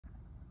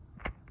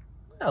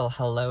Well,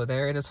 hello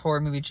there. It is Horror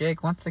Movie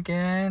Jake once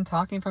again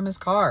talking from his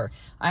car.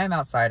 I am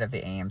outside of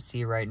the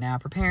AMC right now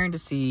preparing to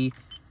see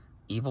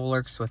Evil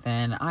Lurks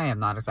Within. I am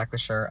not exactly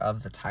sure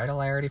of the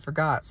title. I already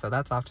forgot, so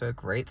that's off to a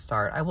great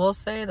start. I will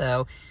say,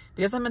 though,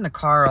 because I'm in the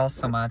car all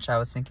so much, I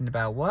was thinking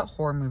about what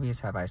horror movies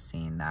have I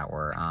seen that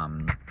were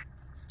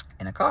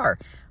in a car.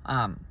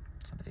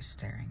 Somebody's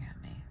staring at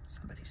me.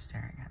 Somebody's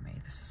staring at me.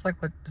 This is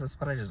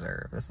what I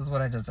deserve. This is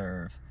what I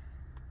deserve.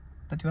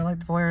 But do I like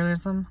the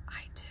voyeurism?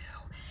 I do.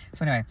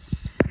 So anyway,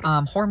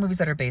 horror movies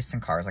that are based in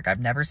cars. Like, I've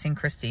never seen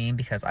Christine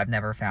because I've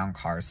never found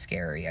cars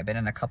scary. I've been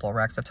in a couple of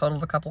wrecks. I've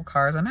totaled a couple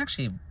cars. I'm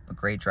actually a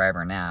great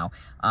driver now,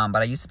 but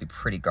I used to be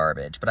pretty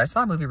garbage. But I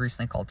saw a movie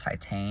recently called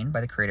Titane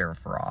by the creator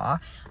of Raw.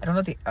 I don't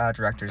know the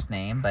director's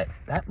name, but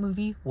that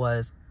movie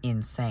was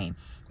insane.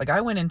 Like, I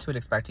went into it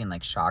expecting,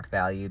 like, shock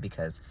value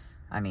because,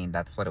 I mean,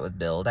 that's what it was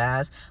billed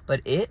as.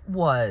 But it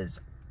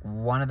was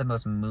one of the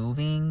most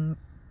moving,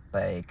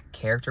 like,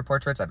 character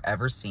portraits I've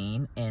ever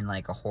seen in,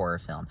 like, a horror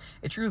film.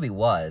 It truly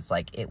was.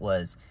 Like, it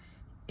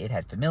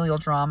had familial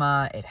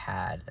drama, it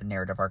had a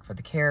narrative arc for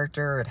the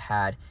character, it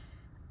had,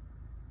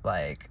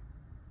 like,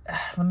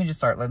 let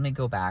me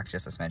go back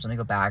just a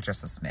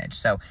smidge.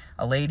 So,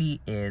 a lady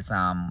is,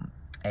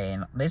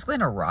 basically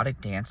an erotic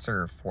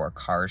dancer for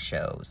car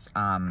shows.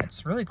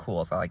 It's really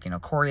cool. So, like,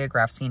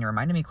 choreographed scene. It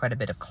reminded me quite a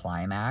bit of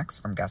Climax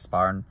from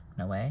Gaspar and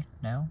Noé.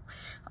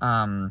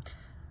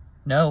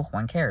 No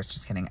one cares.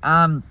 Just kidding.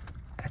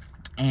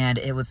 And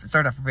it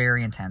started off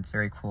very intense,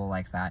 very cool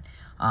like that.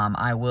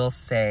 I will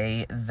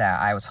say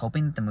that I was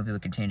hoping that the movie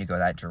would continue to go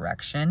that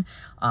direction.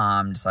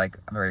 Just like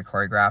very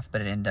choreographed,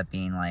 but it ended up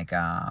being like,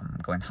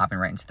 hopping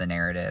right into the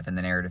narrative, and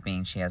the narrative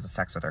being she has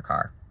sex with her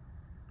car.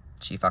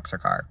 She fucks her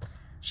car.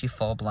 She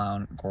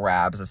full-blown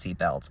grabs a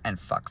seatbelt and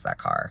fucks that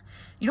car.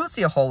 You don't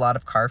see a whole lot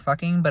of car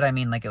fucking, but I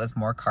mean, like, it was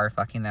more car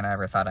fucking than I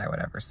ever thought I would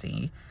ever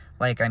see.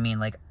 Like, I mean,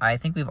 like, I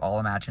think we've all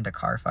imagined a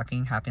car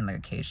fucking happening, like,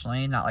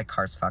 occasionally. Not like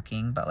cars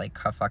fucking, but like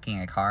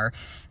fucking a car.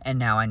 And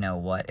now I know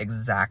what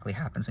exactly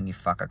happens when you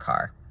fuck a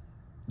car.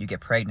 You get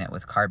pregnant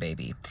with car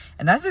baby.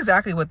 And that's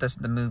exactly what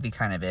the movie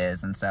kind of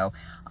is. And so,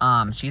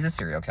 she's a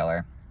serial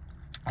killer.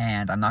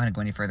 And I'm not going to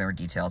go any further with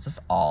details. This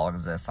all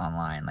exists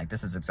online. Like,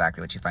 this is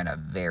exactly what you find out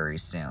very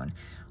soon.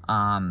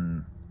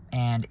 And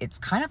it's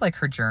kind of like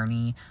her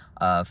journey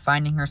of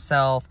finding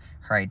herself,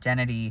 her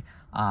identity,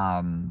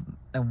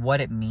 and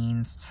what it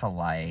means to,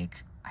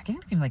 like, I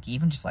can't think, like,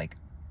 even just, like,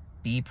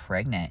 be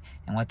pregnant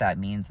and what that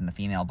means in the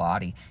female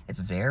body. It's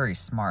very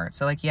smart.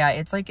 So, like, yeah,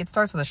 it's like, it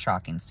starts with a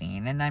shocking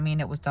scene. And I mean,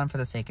 it was done for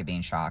the sake of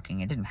being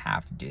shocking. It didn't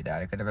have to do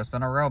that. It could have just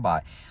been a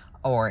robot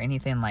or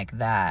anything like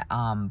that.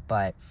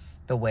 But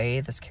the way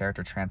this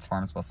character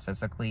transforms both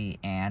physically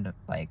and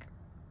like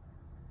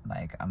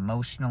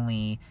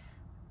emotionally,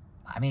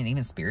 I mean,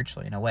 even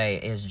spiritually in a way,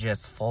 is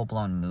just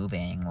full-blown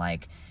moving.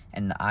 Like,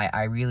 and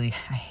I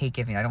hate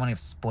giving, I don't want to give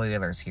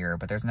spoilers here,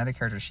 but there's another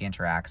character she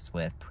interacts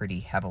with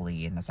pretty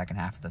heavily in the second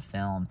half of the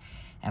film,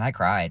 and I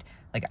cried.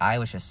 Like, I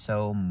was just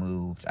so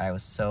moved. I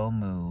was so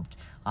moved.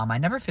 I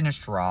never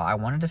finished Raw. I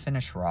wanted to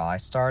finish Raw. I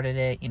started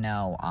it,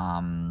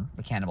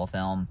 the cannibal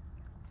film.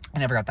 I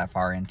never got that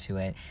far into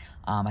it.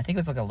 I think it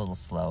was like a little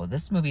slow.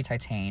 This movie,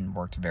 Titane,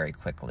 worked very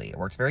quickly. It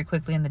worked very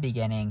quickly in the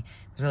beginning.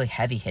 It was really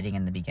heavy hitting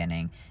in the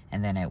beginning.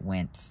 And then it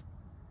went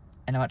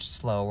in a much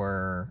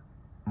slower,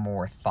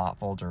 more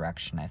thoughtful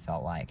direction, I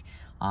felt like.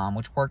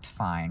 Which worked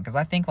fine. Because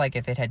I think, like,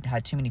 if it had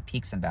had too many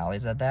peaks and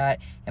valleys of that,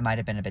 it might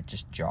have been a bit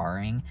just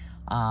jarring.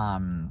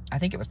 I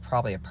think it was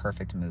probably a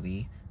perfect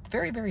movie. The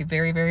very, very,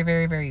 very, very,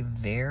 very, very,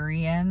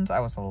 very end, I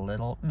was a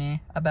little meh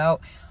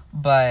about.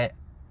 But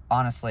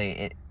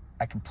honestly,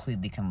 I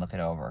completely can look it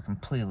over.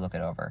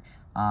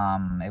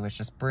 It was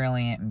just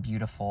brilliant and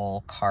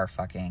beautiful car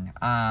fucking.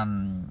 I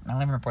don't even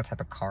remember what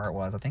type of car it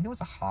was. I think it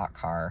was a hot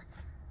car.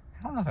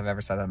 I don't know if I've ever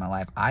said that in my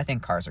life. I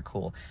think cars are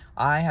cool.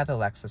 I have a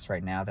Lexus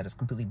right now that is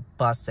completely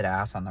busted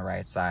ass on the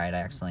right side. I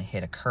accidentally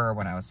hit a curb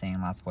when I was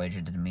seeing Last Voyage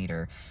of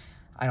Demeter.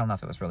 I don't know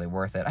if it was really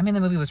worth it. I mean, the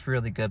movie was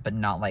really good, but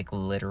not, like,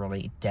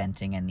 literally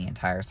denting in the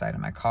entire side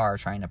of my car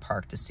trying to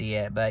park to see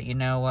it. But you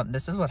know what?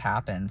 This is what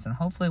happens. And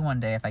hopefully one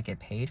day, if I get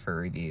paid for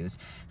reviews,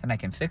 then I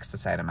can fix the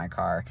side of my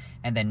car.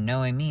 And then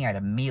knowing me, I'd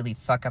immediately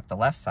fuck up the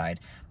left side.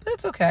 But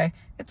it's okay.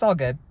 It's all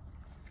good.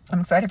 I'm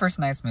excited for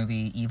tonight's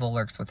movie, Evil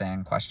Lurks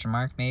Within,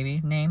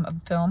 maybe, name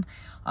of film.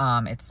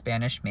 It's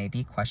Spanish,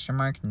 maybe,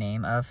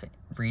 name of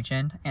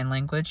region and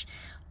language.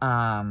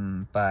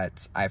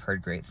 But I've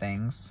heard great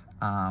things,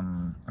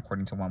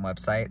 according to one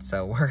website,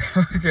 so we're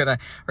gonna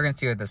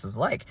see what this is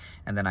like,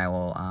 and then I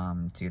will,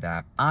 do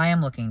that. I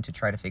am looking to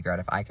try to figure out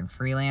if I can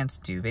freelance,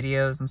 do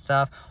videos and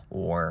stuff,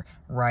 or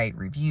write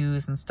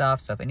reviews and stuff,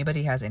 so if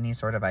anybody has any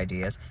sort of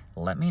ideas,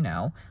 let me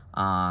know.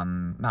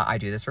 Now, I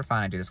do this for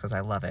fun, I do this because I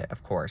love it,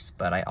 of course,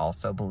 but I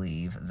also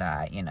believe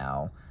that,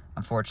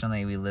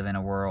 unfortunately, we live in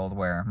a world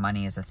where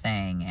money is a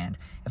thing, and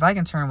if I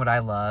can turn what I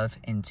love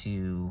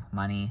into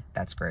money,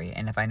 that's great.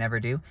 And if I never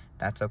do,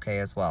 that's okay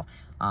as well.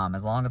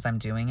 As long as I'm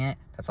doing it,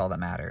 that's all that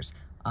matters.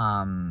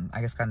 I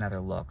just got another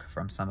look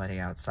from somebody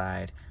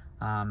outside.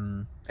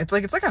 It's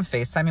like I'm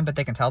FaceTiming, but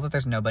they can tell that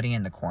there's nobody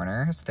in the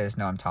corner, so they just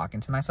know I'm talking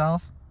to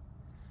myself.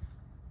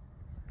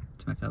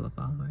 To my fellow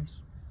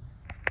followers.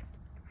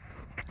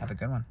 Have a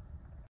good one.